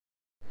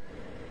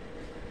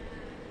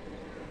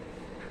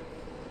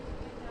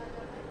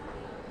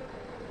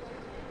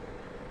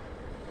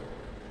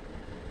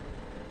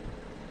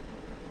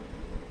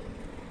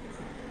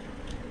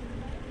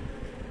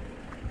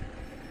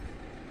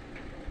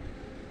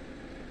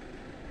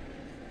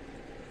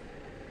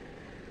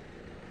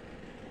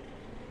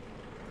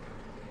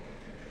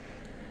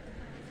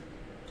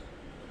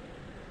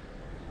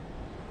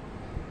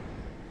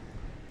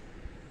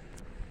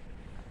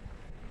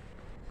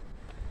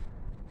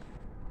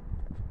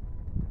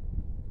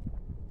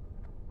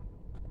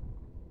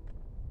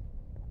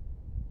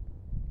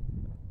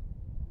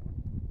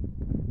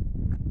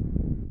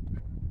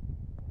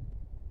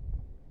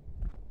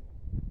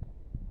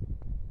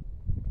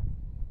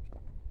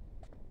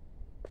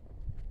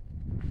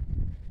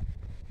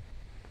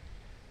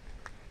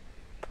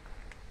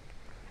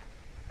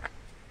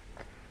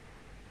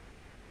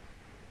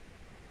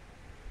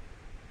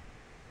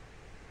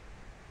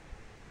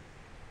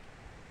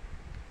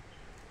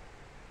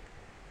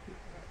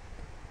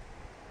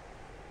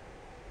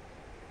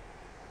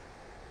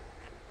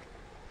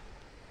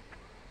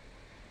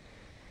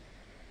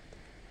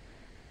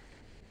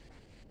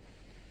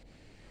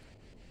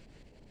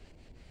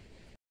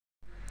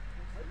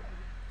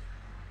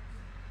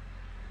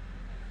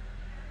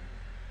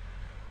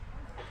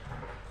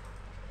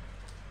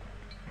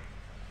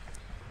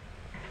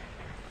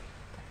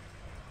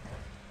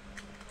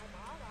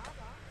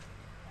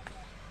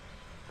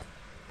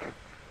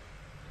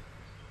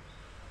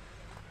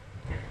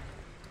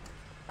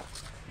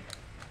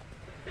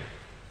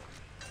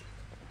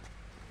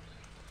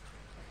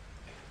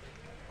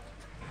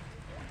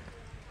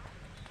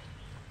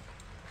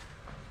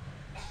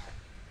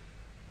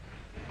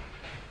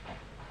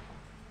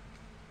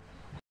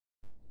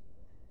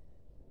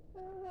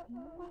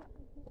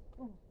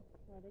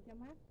Rồi để cho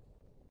mát.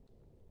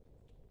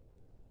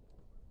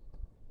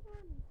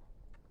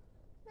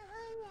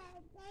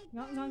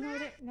 Ngồi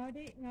đây, ngồi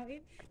đi, ngồi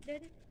im. Đây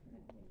đi.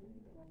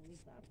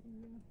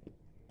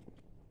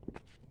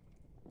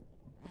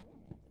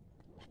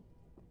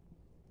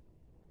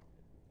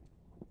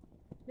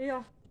 Đi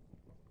không?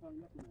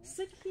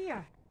 Sit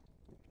here.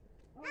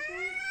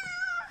 Okay.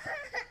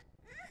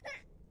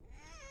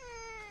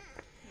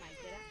 Mày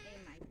kia đó,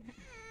 em mày.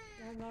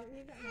 Rồi ngồi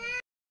yên đó.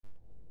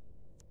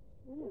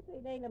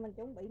 Uống đây là mình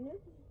chuẩn bị nước.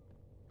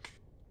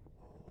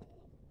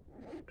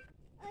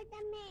 Ôi cha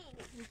mẹ.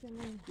 Ôi cha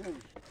mẹ.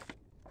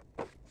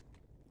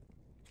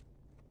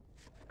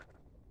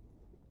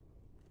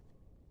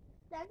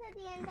 Tới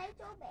thời gian thấy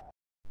chỗ bể.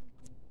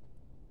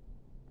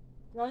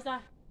 Rồi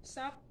sao?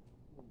 Stop.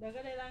 Đừng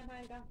có đi lang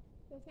thang con.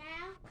 Thì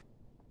sao?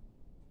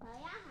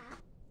 Tới á hả?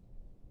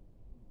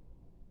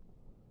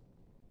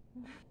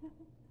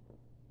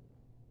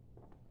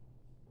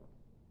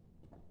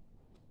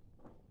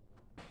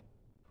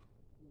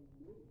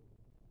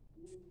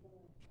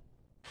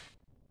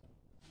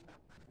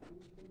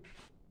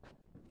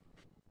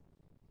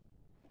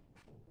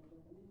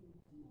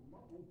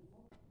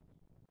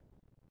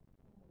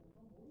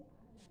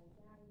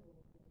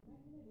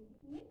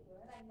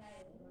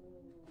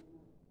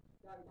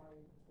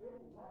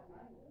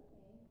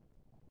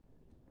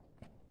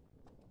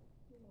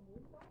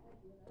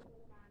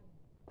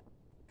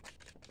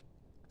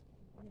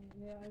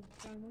 Rồi,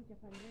 con muốn chụp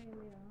hình với em đi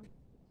rồi không?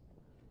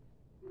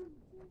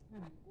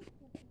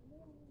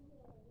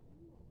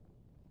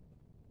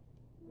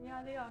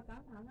 Đi rồi, cẩn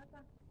thận hết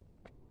con.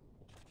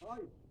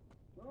 Thôi,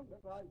 xuống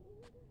được rồi.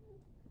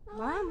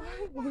 Má,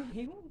 nguy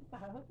hiểm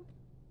sợ.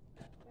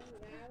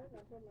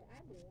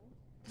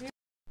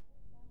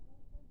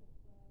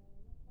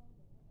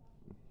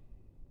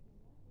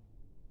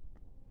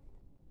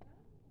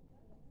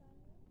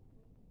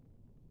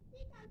 Chứ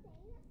con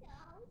thấy nó sợ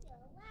hỗ trợ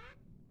quá.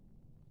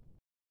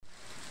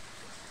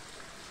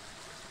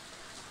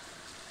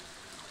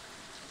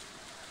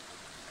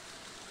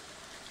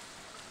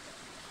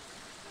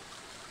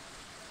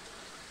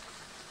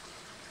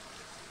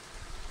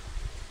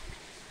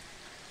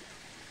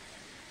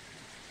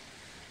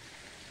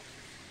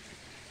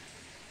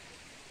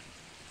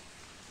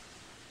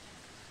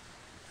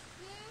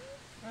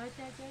 Rồi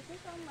trời chứ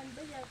con mình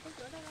bây giờ cái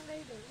chỗ đó con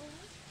đi được luôn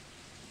á.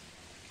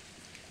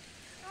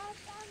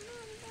 Cảm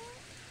ơn bé.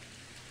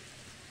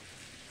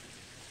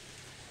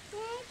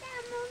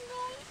 Cảm ơn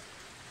bé.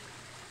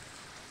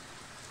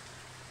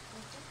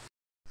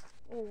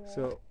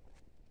 So,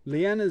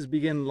 lianas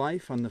begin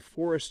life on the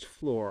forest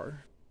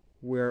floor,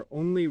 where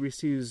only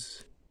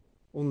receives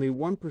only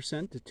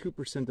 1% to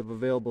 2% of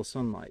available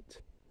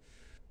sunlight.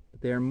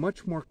 But they are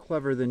much more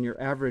clever than your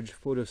average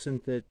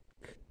photosynthetic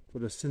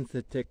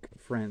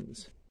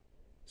friends.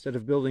 Instead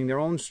of building their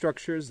own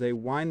structures, they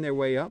wind their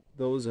way up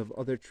those of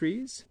other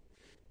trees,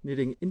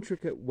 knitting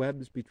intricate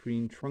webs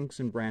between trunks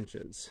and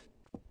branches.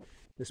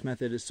 This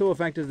method is so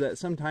effective that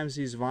sometimes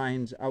these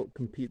vines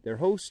outcompete their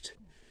host,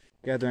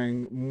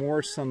 gathering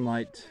more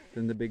sunlight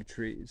than the big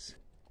trees.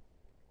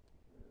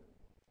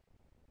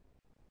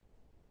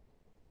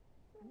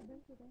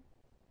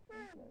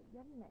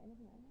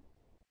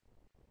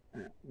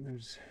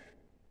 There's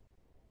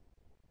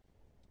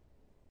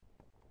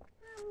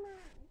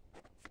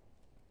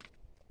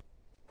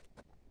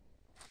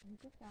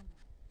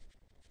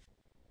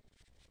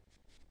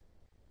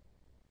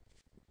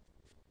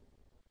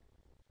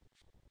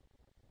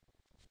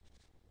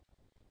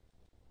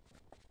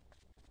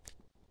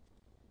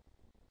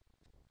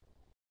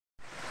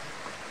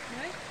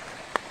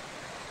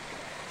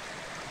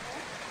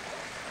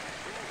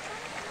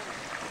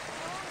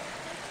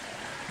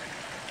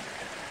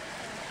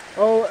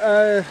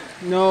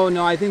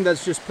no, I think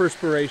that's just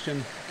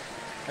perspiration.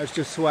 That's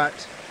just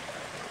sweat.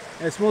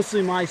 It's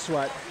mostly my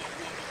sweat.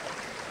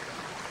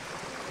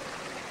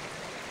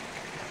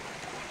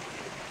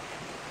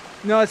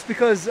 No, it's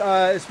because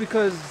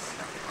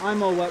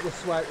I'm all wet with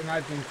sweat and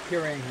I've been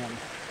carrying him.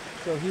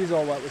 So he's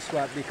all wet with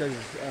sweat because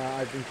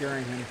I've been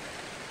carrying him.